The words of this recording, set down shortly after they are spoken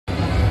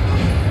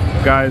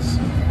Guys,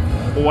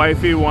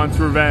 Wifey wants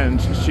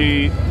revenge.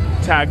 She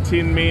tag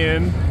teamed me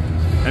in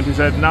and she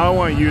said, now I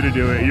want you to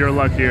do it. You're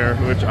luckier,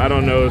 which I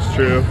don't know is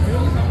true.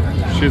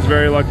 She's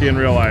very lucky in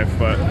real life,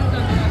 but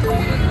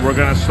we're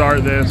gonna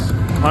start this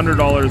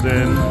 $100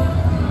 in.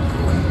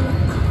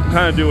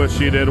 Kind of do what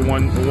she did,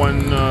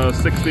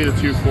 160 to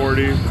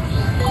 240.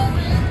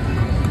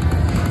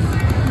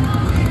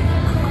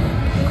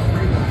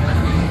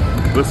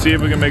 Let's see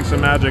if we can make some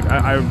magic.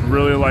 I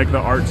really like the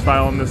art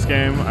style in this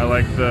game. I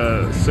like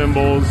the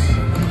symbols.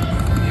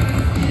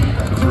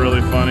 It's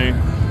really funny.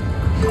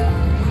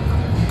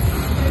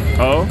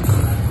 Oh.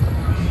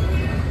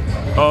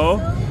 Oh.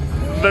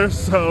 They're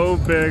so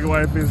big,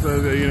 Wifey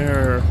says that you can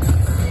hear her.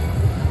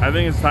 I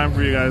think it's time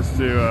for you guys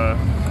to,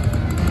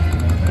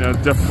 you know,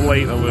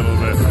 deflate a little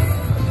bit.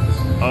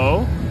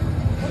 Oh.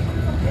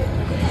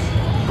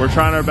 We're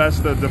trying our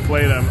best to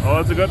deflate them. Oh,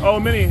 that's a good, oh,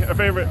 Minnie, a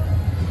favorite.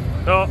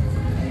 Oh.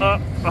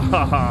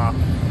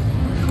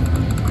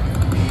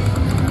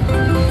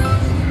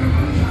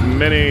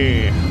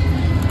 Minnie.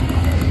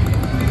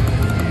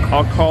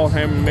 I'll call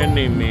him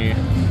Mini-Me.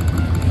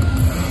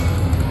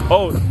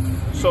 Oh,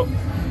 so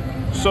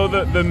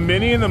the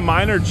mini and the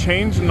minor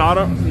changed not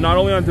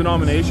only on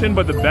denomination,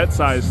 but the bet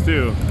size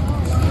too.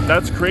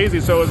 That's crazy.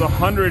 So it was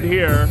 100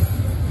 here.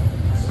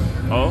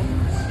 Oh,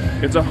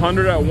 it's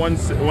 100 at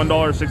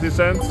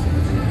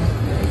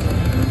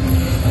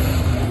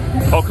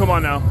 $1.60. Oh, come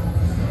on now.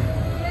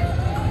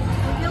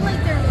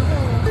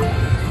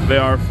 They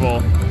are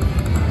full.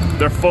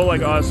 They're full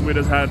like us. We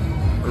just had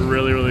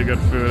really, really good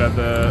food at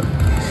the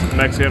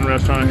Mexican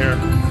restaurant here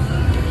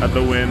at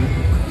the Wynn.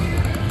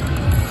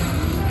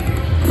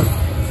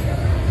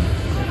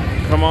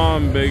 Come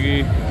on,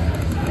 Biggie.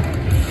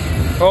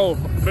 Oh,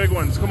 big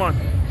ones. Come on.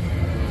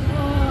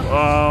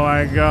 Oh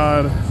my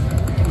God.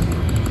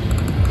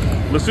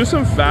 Let's do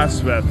some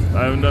fast bets. We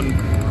haven't done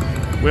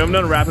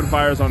rapid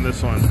fires on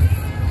this one.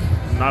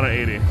 Not at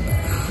 80.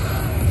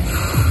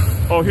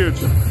 Oh,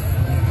 huge.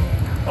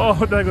 Oh,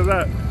 what the heck was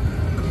that?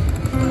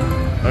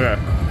 Okay.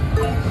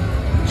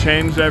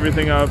 Changed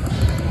everything up.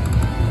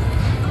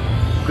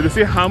 Did you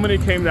see how many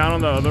came down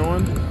on the other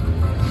one?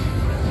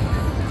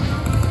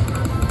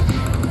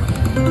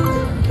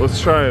 Let's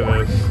try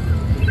this.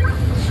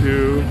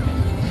 2,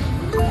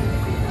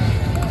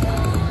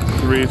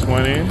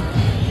 320.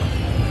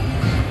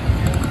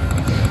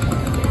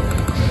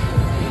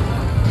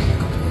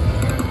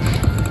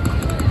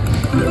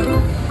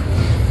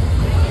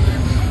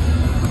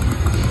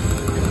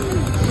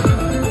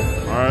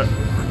 Alright.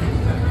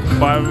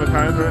 5 of a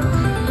kind, right?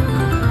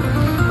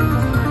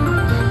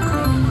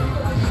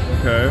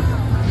 Okay.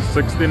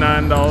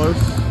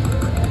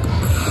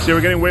 $69. See,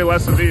 we're getting way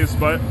less of these,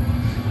 but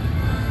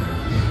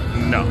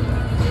no.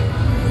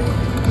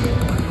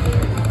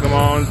 Come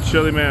on,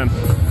 Chili Man.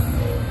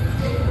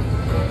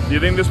 Do you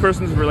think this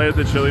person's related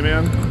to Chili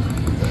Man?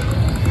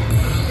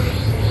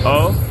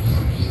 Oh?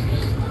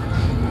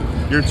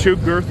 You're too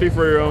girthy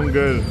for your own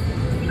good.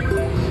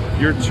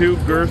 You're too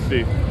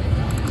girthy.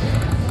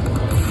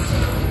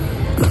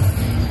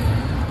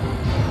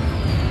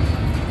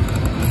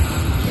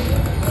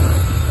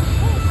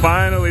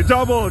 Finally,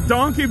 double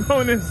donkey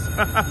bonus.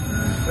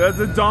 That's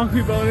a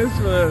donkey bonus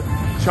for the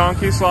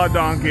chonky slot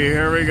donkey.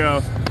 Here we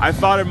go. I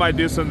thought it might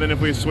do something if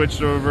we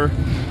switched over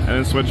and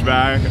then switched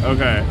back.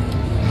 Okay.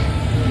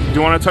 Do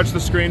you want to touch the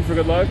screen for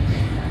good luck?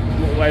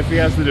 Wifey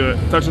has to do it.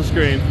 Touch the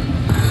screen.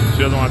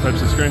 She doesn't want to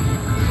touch the screen.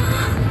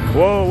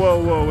 Whoa, whoa,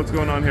 whoa. What's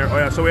going on here? Oh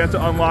yeah, so we have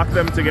to unlock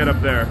them to get up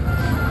there.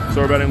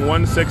 So we're betting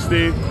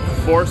 160.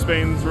 4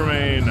 spins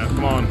remain.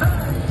 Come on.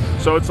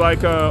 So it's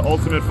like a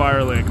ultimate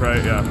fire link,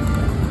 right? Yeah.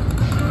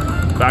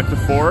 Back to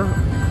 4. So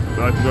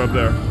I have to go up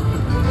there.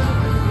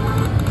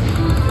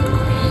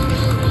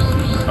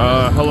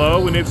 Hello?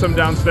 We need some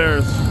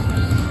downstairs.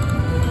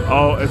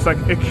 Oh, it's like,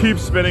 it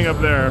keeps spinning up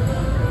there.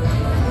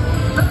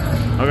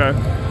 Okay.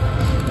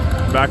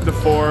 Back to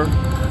 4.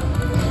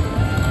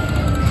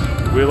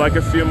 We'd like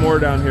a few more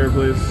down here,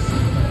 please.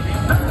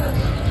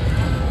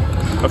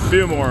 A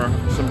few more.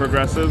 Some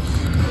progressives.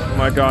 Oh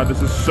my God,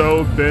 this is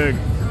so big.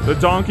 The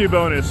donkey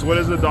bonus. What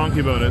is the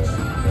donkey bonus?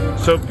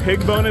 So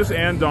pig bonus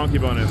and donkey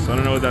bonus. I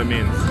don't know what that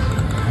means.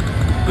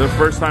 The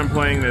first time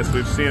playing this,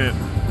 we've seen it.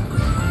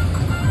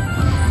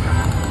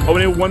 Oh,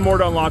 we need one more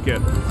to unlock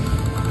it.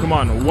 Come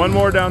on, one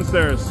more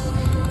downstairs.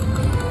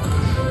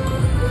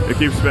 It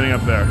keeps spinning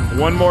up there.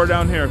 One more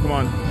down here, come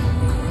on.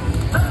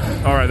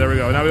 All right, there we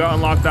go. Now we got to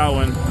unlock that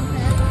one.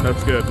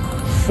 That's good.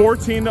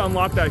 14 to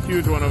unlock that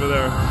huge one over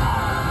there.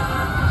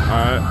 All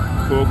right,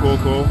 cool, cool,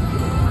 cool.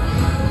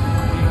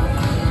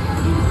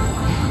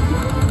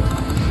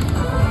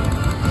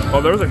 Oh,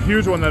 there was a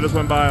huge one that just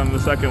went by on the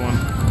second one.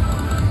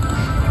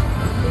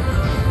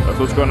 That's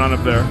what's going on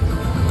up there.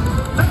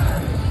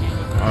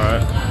 All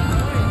right.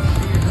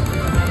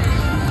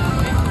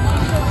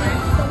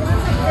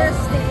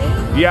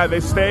 Yeah,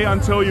 they stay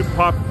until you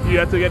pop. You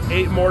have to get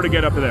 8 more to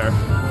get up there.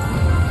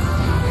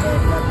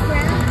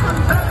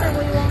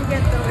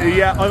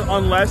 Yeah,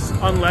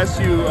 unless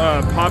you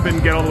pop and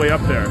get all the way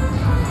up there.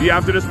 You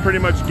have to just pretty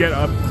much get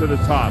up to the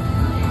top.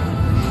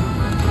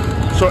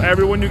 So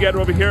everyone you get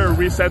over here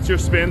resets your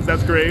spins.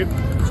 That's great.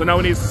 So now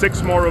we need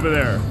 6 more over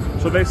there.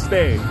 So they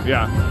stay.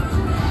 Yeah.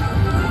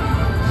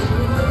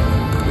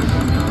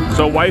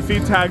 So Wifey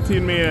tag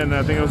teamed me in.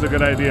 I think it was a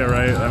good idea,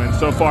 right? I mean,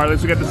 so far, at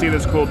least we get to see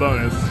this cool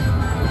bonus.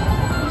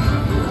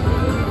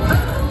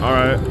 All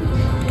right.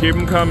 Keep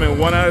them coming.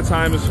 1 at a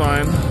time is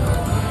fine.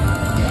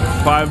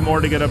 5 more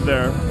to get up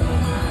there.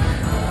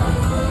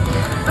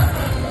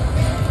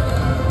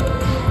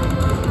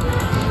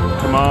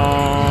 Come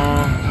on.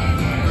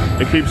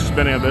 It keeps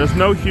spinning up there. There's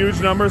no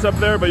huge numbers up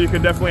there, but you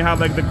could definitely have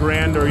like the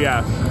grand or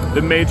yeah,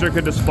 the major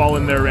could just fall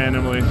in there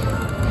randomly.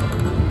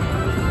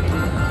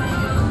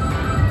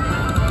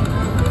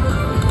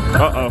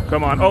 Uh-oh,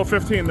 come on. Oh,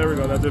 15, there we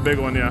go. That's a big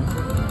one, yeah.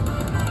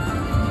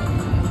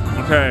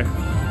 Okay.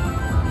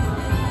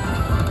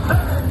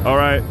 All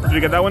right, did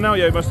you get that one now?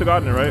 Yeah, you must have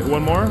gotten it, right?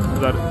 One more? Is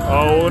that,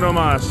 oh, uno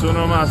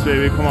más,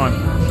 baby, come on.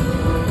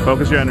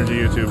 Focus your energy,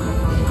 YouTube.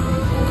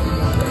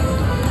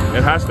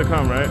 It has to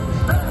come, right?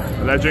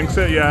 Did I jinx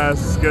it?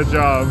 Yes, good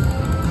job.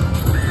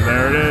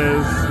 There it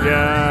is,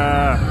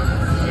 yeah.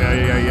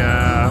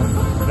 Yeah.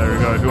 There we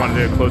go, if you want to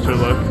take a closer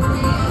look.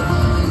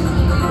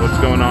 What's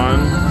going on?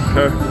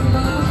 Okay.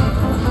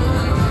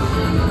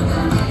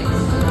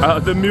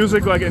 The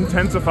music like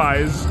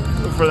intensifies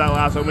for that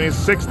last one. We need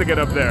 6 to get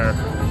up there.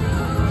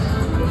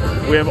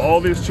 We have all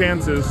these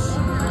chances.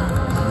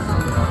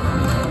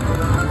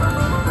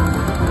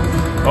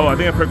 Oh, I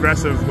think a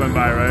progressive went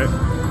by, right?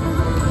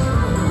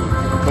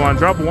 Come on,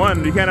 drop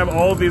 1. You can't have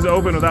all of these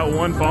open without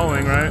 1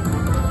 falling, right?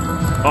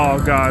 Oh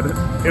God,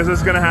 is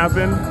this gonna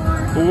happen?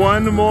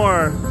 1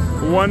 more.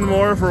 1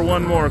 more for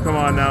 1 more, come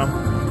on now.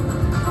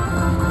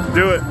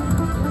 Do it.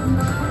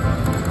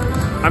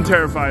 I'm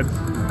terrified.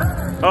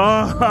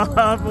 Oh,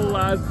 the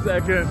last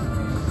second.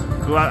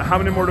 How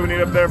many more do we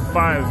need up there?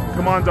 5.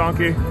 Come on,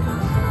 donkey.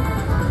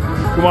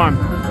 Come on.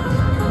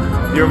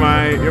 You're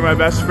my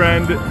best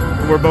friend.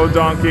 We're both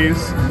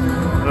donkeys.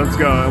 Let's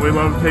go. We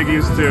love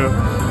piggies too.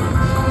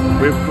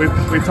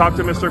 We talk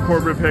to Mr.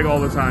 Corporate Pig all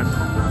the time.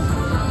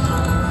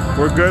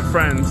 We're good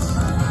friends.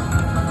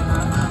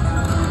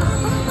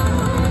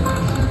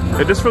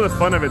 It's just for the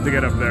fun of it to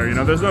get up there, you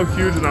know. There's no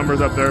huge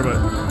numbers up there, but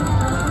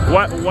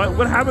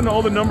what happened to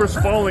all the numbers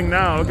falling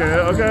now? Okay,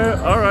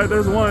 all right.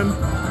 There's 1.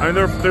 I mean,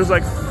 there's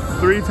like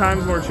 3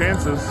 times more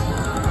chances.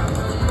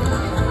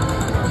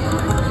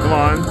 Come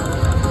on.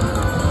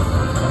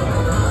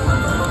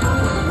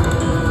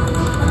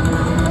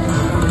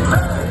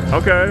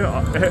 Okay.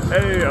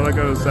 Hey, I like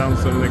how it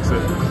sounds, so mix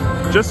it.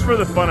 Just for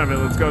the fun of it,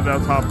 let's go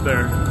down top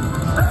there.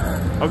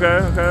 Okay.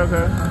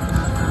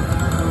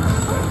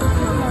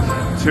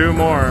 2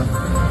 more.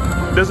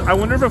 I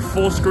wonder if a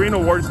full screen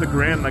awards the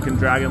grand like in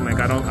Dragon Link.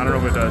 I don't know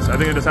if it does. I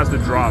think it just has to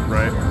drop,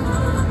 right?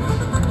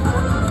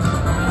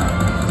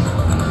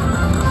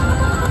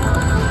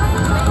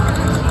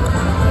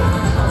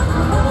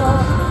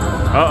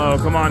 Uh-oh,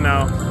 come on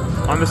now.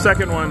 On the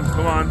second one,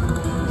 come on.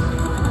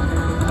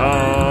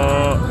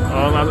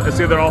 Oh,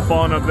 see, they're all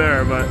falling up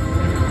there, but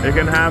it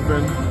can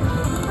happen.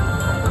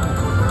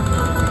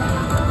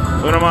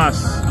 Uno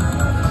más.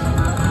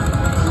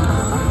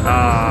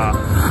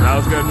 That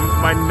was good.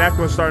 My neck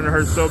was starting to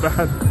hurt so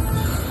bad.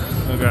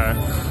 Okay.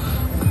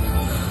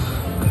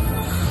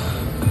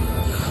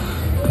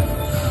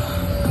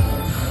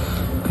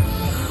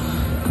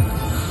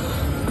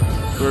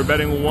 So we're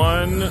betting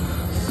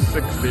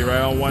 160,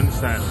 right on 1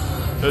 cent.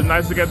 It was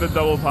nice to get the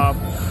double pop.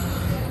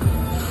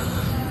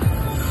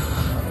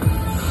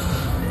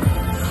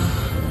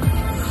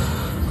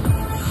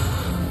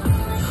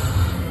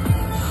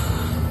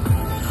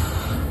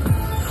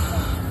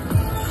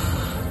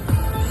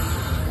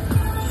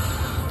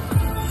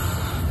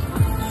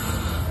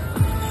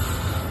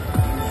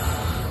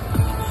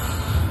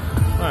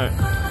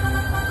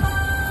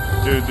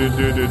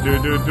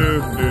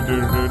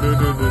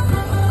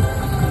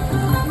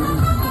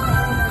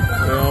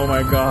 Oh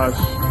my gosh.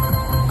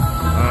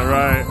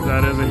 Alright,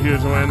 that is a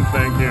huge win,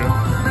 thank you.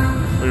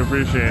 We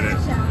appreciate it.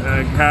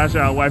 Cash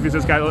out. Wifey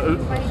says, let's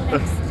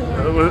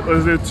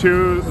do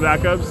 2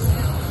 backups.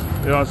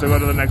 You also go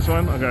to the next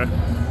one? Okay.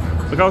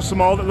 Look how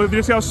small, do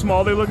you see how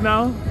small they look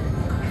now?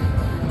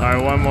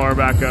 Alright, 1 more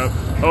backup.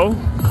 Oh.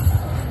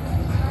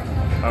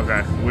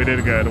 Okay, we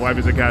did good.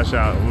 Wifey's a cash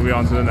out. We'll be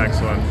on to the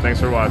next one. Thanks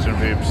for watching,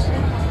 peeps.